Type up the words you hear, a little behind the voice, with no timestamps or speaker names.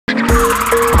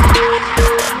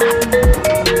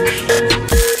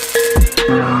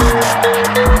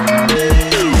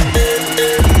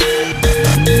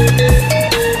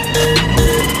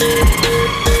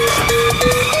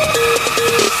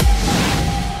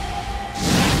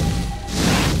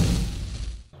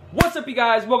What's up, you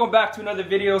guys? Welcome back to another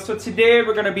video. So today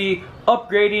we're gonna be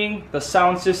upgrading the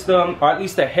sound system, or at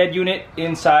least the head unit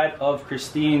inside of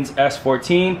Christine's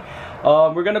S14.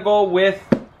 We're gonna go with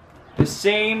the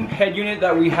same head unit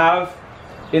that we have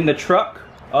in the truck.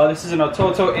 This is an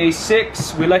Ototo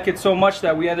A6. We like it so much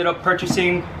that we ended up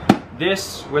purchasing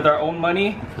this with our own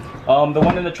money. The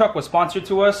one in the truck was sponsored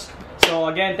to us. So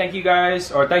again, thank you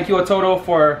guys, or thank you Ototo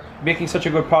for making such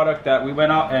a good product that we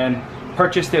went out and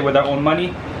purchased it with our own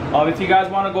money. If you guys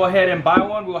want to go ahead and buy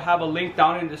one, we'll have a link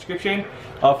down in the description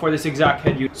for this exact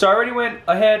head unit. So I already went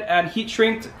ahead and heat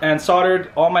shrinked and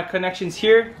soldered all my connections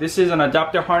here. This is an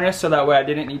adapter harness, so that way I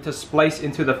didn't need to splice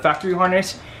into the factory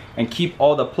harness and keep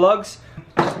all the plugs.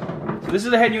 So this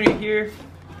is the head unit here.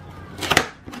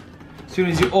 As soon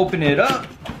as you open it up,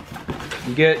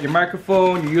 you get your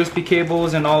microphone, your USB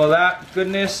cables, and all of that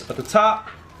goodness at the top,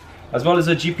 as well as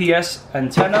a GPS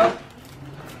antenna.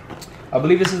 I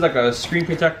believe this is like a screen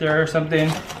protector or something.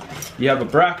 You have a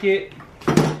bracket,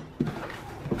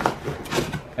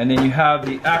 and then you have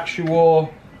the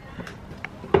actual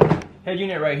head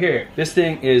unit right here. This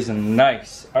thing is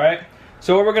nice. All right,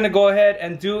 so what we're gonna go ahead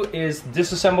and do is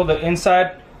disassemble the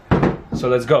inside. So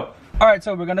let's go. All right,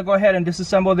 so we're gonna go ahead and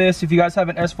disassemble this. If you guys have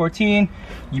an S14,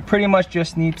 you pretty much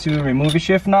just need to remove the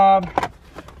shift knob,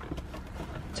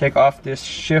 take off this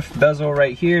shift bezel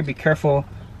right here. Be careful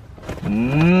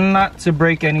not to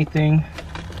break anything.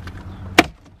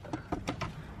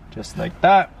 Just like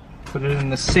that. Put it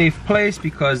in a safe place,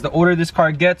 because the older this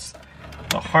car gets,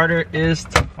 the harder it is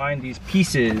to find these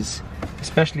pieces,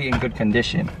 especially in good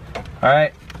condition. All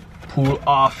right, pull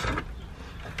off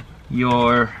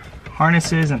your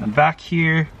harnesses in the back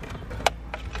here,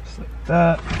 just like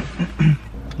that.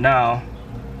 Now,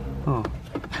 oh,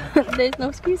 there's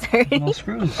no screws already. No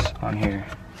screws on here.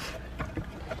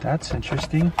 That's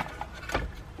interesting.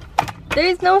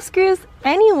 There's no screws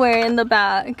anywhere in the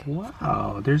back.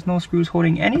 Wow, there's no screws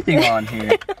holding anything on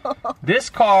here. This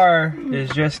car is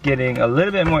just getting a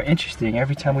little bit more interesting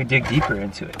every time we dig deeper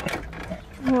into it.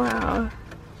 Wow.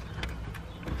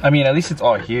 I mean, at least it's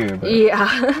all here, but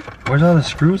yeah. Where's all the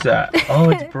screws at? Oh,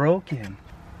 it's broken.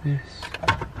 This.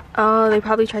 Oh, they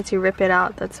probably tried to rip it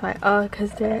out. That's why. Oh,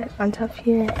 because they're on top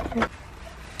here.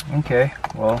 Okay,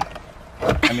 well,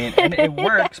 I mean, and it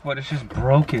works, but it's just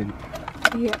broken.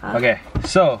 Yeah. Okay,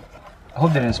 so I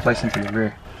hope they didn't splice into the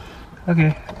rear.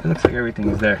 Okay, it looks like everything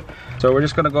is there. So we're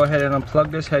just gonna go ahead and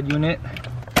unplug this head unit,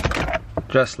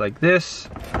 just like this.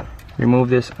 Remove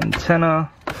this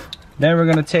antenna. Then we're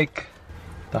gonna take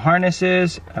the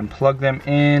harnesses and plug them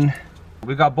in.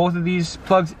 We got both of these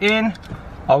plugs in.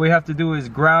 All we have to do is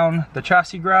ground the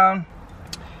chassis ground,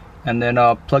 and then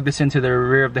plug this into the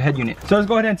rear of the head unit. So let's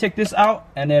go ahead and take this out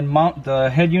and then mount the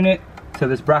head unit to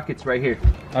this brackets right here.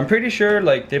 I'm pretty sure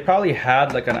like they probably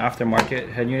had like an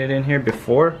aftermarket head unit in here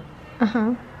before.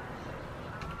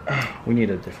 We need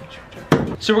a different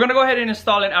charger. So we're gonna go ahead and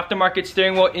install an aftermarket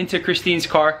steering wheel into Christine's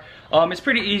car. It's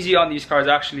pretty easy on these cars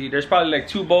actually. There's probably like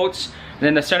 2 bolts, and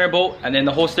then the center bolt, and then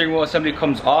the whole steering wheel assembly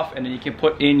comes off, and then you can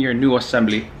put in your new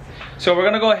assembly. So we're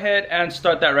gonna go ahead and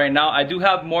start that right now. I do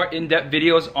have more in-depth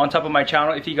videos on top of my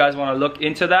channel if you guys wanna look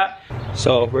into that.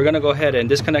 So we're gonna go ahead and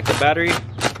disconnect the battery.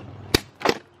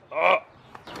 Oh,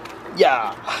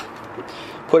 yeah.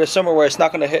 Put it somewhere where it's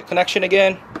not gonna hit connection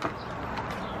again.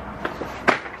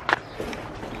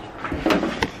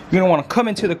 You're gonna wanna come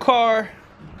into the car.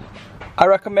 I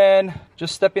recommend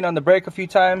just stepping on the brake a few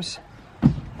times,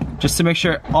 just to make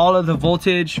sure all of the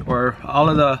voltage or all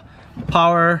of the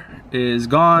power is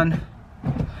gone.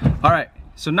 All right,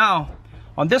 so now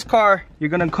on this car, you're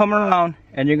gonna come around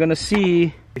and you're gonna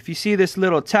see, if you see this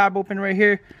little tab open right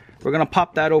here, we're gonna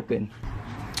pop that open.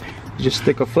 You just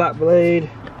stick a flat blade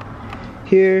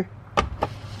here,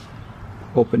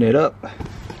 open it up,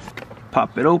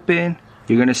 pop it open.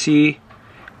 You're gonna see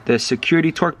the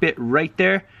security torque bit right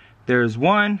there. There's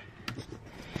one,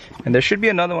 and there should be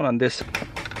another one on this.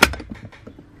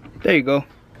 There you go.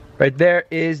 Right there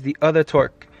is the other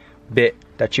torque bit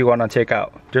that you want to take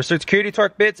out. There's security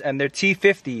torque bits, and they're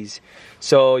T50s.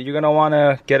 So you're gonna want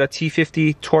to get a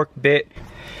T50 torque bit.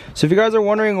 So if you guys are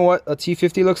wondering what a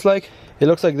T50 looks like, it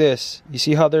looks like this. You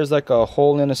see how there's like a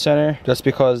hole in the center? That's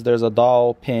because there's a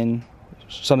dowel pin,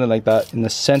 something like that, in the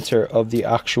center of the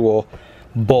actual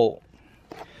bolt.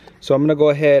 So I'm gonna go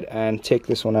ahead and take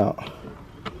this one out.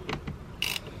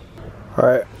 All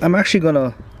right, I'm actually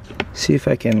gonna see if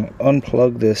I can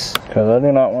unplug this, because I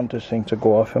do not want this thing to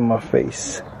go off in my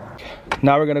face.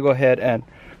 Now we're gonna go ahead and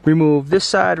remove this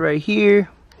side right here.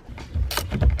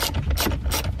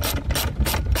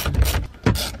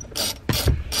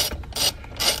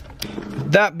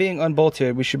 That being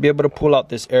unbolted, we should be able to pull out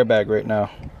this airbag right now.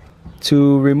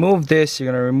 To remove this,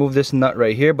 you're gonna remove this nut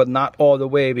right here, but not all the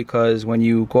way, because when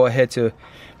you go ahead to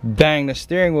bang the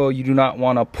steering wheel, you do not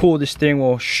want to pull the steering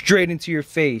wheel straight into your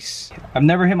face. I've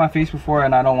never hit my face before,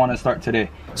 and I don't want to start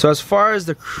today. So as far as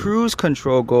the cruise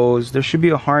control goes, there should be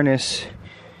a harness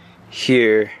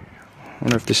here. I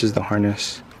wonder if this is the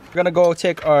harness. We're gonna go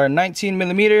take our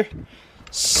 19mm,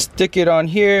 stick it on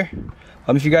here.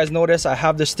 If you guys notice, I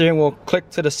have the steering wheel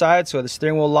clicked to the side, so the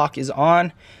steering wheel lock is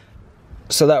on.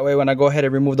 So that way when I go ahead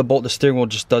and remove the bolt, the steering wheel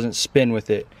just doesn't spin with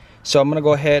it. So I'm gonna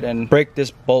go ahead and break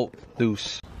this bolt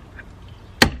loose.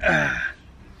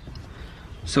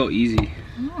 So easy.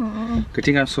 Good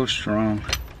thing I'm so strong.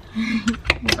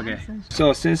 Okay,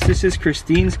 so since this is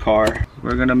Christine's car,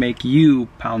 we're gonna make you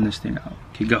pound this thing out.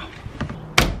 Okay, go.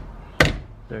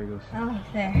 There it goes. Oh,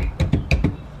 there.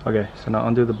 Okay, so now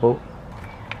undo the bolt.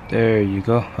 There you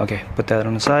go. Okay, put that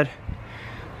on the side.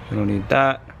 We don't need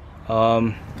that.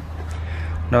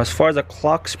 Now as far as the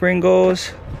clock spring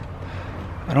goes,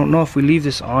 I don't know if we leave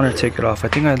this on or take it off. I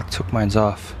think I took mine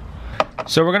off.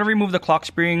 So we're gonna remove the clock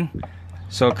spring.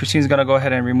 So Christine's gonna go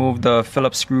ahead and remove the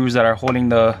Phillips screws that are holding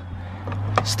the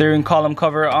steering column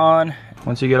cover on.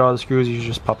 Once you get all the screws, you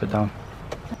just pop it down.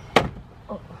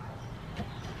 Oh.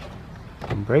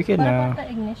 And break it now. What about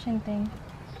the ignition thing?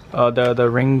 The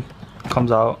ring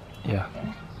comes out. Yeah.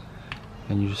 Okay.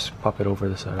 And you just pop it over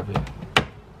the side of it.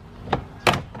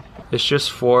 It's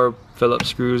just 4 Phillips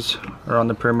screws around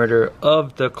the perimeter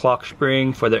of the clock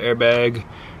spring for the airbag.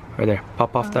 Right there.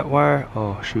 Pop off that wire.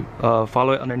 Oh shoot.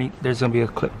 Follow it underneath. There's gonna be a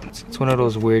clip. It's one of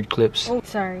those weird clips. Oh,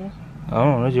 sorry. I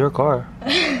don't know. It's your car.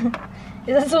 Is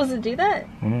that supposed to do that?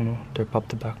 I don't know. There, pop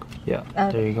the back. Yeah.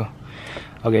 Okay. There you go.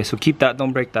 Okay, so keep that.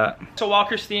 Don't break that. So while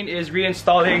Christine is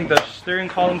reinstalling the steering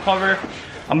column cover,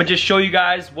 I'm gonna just show you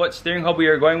guys what steering hub we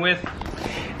are going with.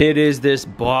 It is this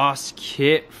Boss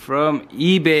kit from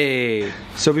eBay.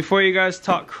 So before you guys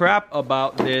talk crap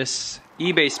about this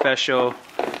eBay special,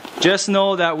 just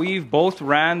know that we've both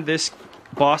ran this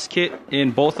Boss kit in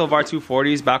both of our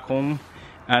 240s back home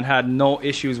and had no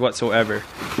issues whatsoever.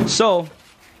 So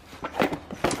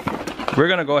we're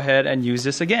gonna go ahead and use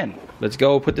this again. Let's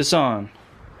go put this on.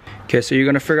 Okay, so you're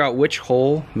gonna figure out which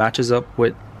hole matches up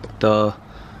with the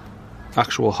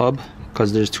actual hub,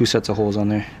 because there's 2 sets of holes on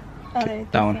there. Okay,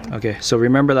 that one. Okay, so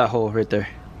remember that hole right there.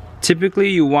 Typically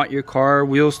you want your car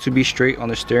wheels to be straight on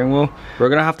the steering wheel. We're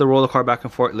gonna have to roll the car back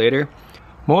and forth later.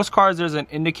 Most cars, there's an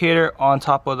indicator on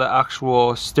top of the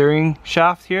actual steering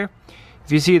shaft here.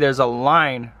 If you see, there's a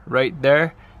line right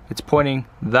there. It's pointing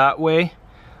that way.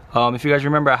 If you guys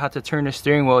remember, I had to turn the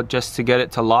steering wheel just to get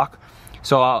it to lock.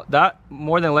 So that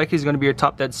more than likely is gonna be your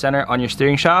top dead center on your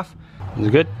steering shaft. Is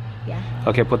it good? Yeah.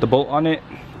 Okay, put the bolt on it.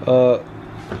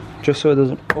 Just so it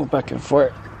doesn't go back and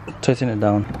forth. Tighten it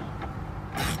down.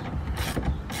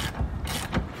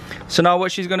 So now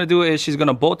what she's gonna do is she's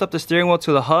gonna bolt up the steering wheel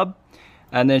to the hub,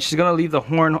 and then she's gonna leave the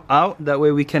horn out. That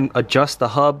way we can adjust the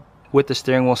hub with the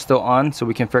steering wheel still on, so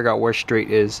we can figure out where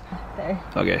straight is. There.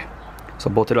 Okay,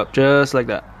 so bolt it up just like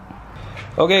that.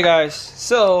 Okay guys,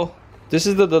 so this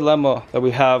is the dilemma that we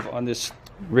have on this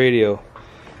radio.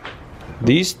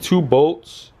 These 2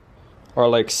 bolts are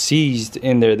like seized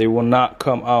in there. They will not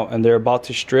come out, and they're about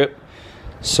to strip.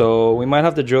 So we might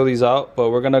have to drill these out,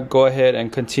 but we're gonna go ahead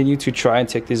and continue to try and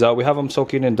take these out. We have them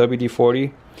soaking in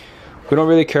WD-40. We don't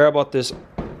really care about this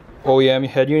OEM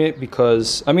head unit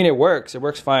because, I mean, it works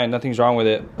fine, nothing's wrong with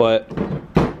it, but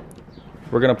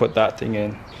we're gonna put that thing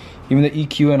in. Even the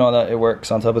EQ and all that, it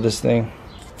works on top of this thing.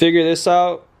 Figure this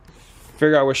out,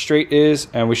 figure out where straight is,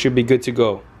 and we should be good to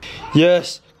go.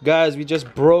 Yes, guys, we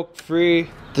just broke free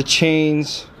the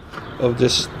chains of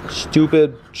this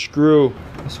stupid screw.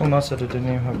 It's so nuts that it didn't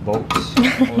even have bolts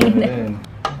holding it in.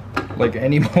 Like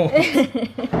any bolt.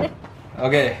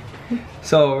 Okay,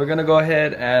 so we're gonna go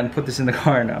ahead and put this in the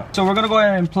car now. So we're gonna go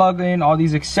ahead and plug in all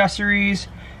these accessories.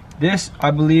 This,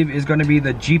 I believe, is gonna be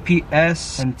the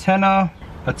GPS antenna.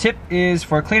 A tip is,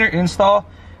 for a cleaner install,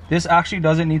 this actually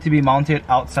doesn't need to be mounted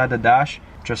outside the dash.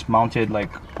 Just mounted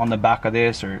like on the back of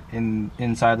this or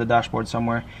inside the dashboard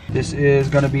somewhere. This is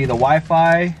gonna be the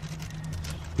Wi-Fi,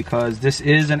 because this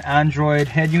is an Android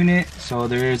head unit, so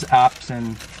there is apps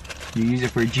and you use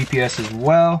it for GPS as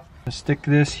well. Let's stick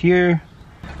this here.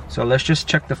 So let's just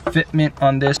check the fitment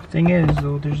on this. Thing is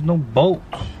though, there's no bolt.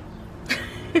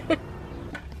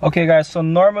 Okay guys, so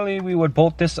normally we would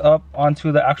bolt this up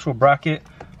onto the actual bracket,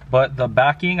 but the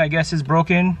backing, I guess, is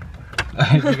broken.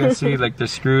 As you can see, like the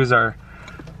screws are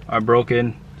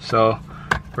broken. So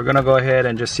we're gonna go ahead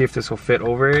and just see if this will fit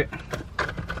over it.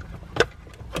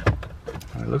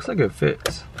 It looks like it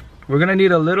fits. We're gonna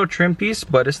need a little trim piece,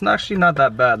 but it's actually not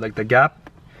that bad. Like the gap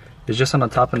It's just on the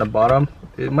top and the bottom.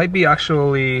 It might be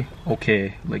actually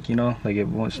okay, like, you know, like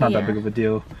it's not that big of a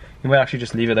deal. You might actually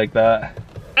just leave it like that.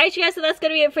 Alright you guys, so that's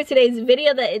gonna be it for today's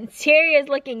video. The interior is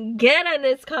looking good on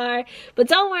this car, but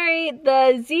don't worry,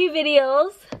 the Z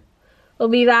videos will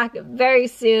be back very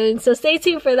soon, so stay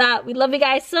tuned for that. We love you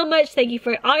guys so much. Thank you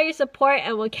for all your support,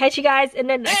 and we'll catch you guys in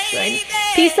the next one.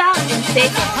 Peace out and stay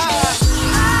calm.